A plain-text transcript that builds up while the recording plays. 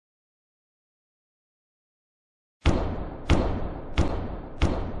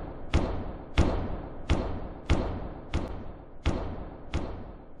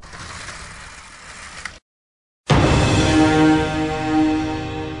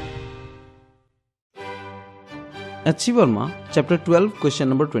H.C. Verma, Chapter 12, Question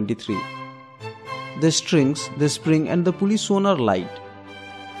number 23. The strings, the spring and the pulley shown are light.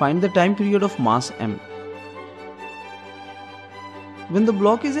 Find the time period of mass m. When the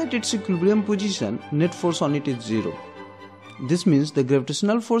block is at its equilibrium position, net force on it is 0. This means the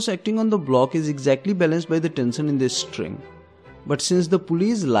gravitational force acting on the block is exactly balanced by the tension in the string. But since the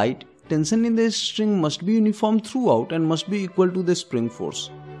pulley is light, tension in the string must be uniform throughout and must be equal to the spring force.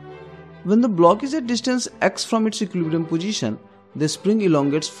 When the block is at distance x from its equilibrium position, the spring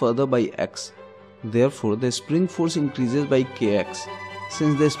elongates further by x. Therefore, the spring force increases by kx.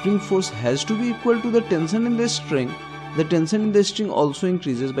 Since the spring force has to be equal to the tension in the string also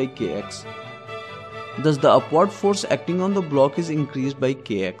increases by kx. Thus, the upward force acting on the block is increased by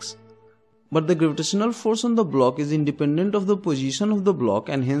kx. But the gravitational force on the block is independent of the position of the block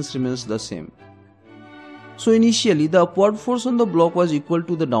and hence remains the same. So initially, the upward force on the block was equal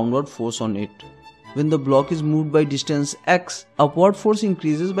to the downward force on it. When the block is moved by distance x, upward force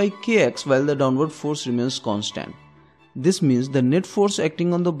increases by kx while the downward force remains constant. This means the net force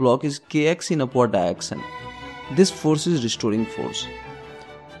acting on the block is kx in upward direction. This force is restoring force.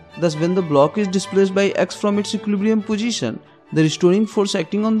 Thus, when the block is displaced by x from its equilibrium position, the restoring force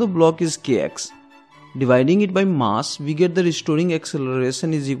acting on the block is kx. Dividing it by mass, we get the restoring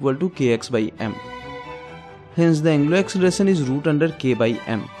acceleration is equal to kx by m. Hence, the angular acceleration is root under k by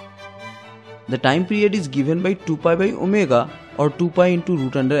m. The time period is given by 2 pi by omega or 2 pi into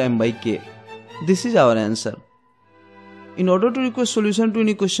root under m by k. This is our answer. In order to request solution to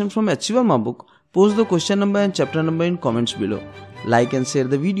any question from H.C. Verma book, post the question number and chapter number in comments below. Like and share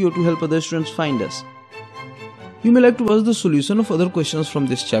the video to help other students find us. You may like to watch the solution of other questions from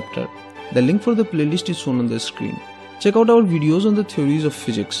this chapter. The link for the playlist is shown on the screen. Check out our videos on the theories of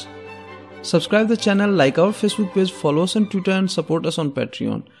physics. Subscribe the channel, like our Facebook page, follow us on Twitter and support us on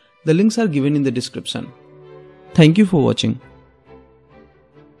Patreon. The links are given in the description. Thank you for watching.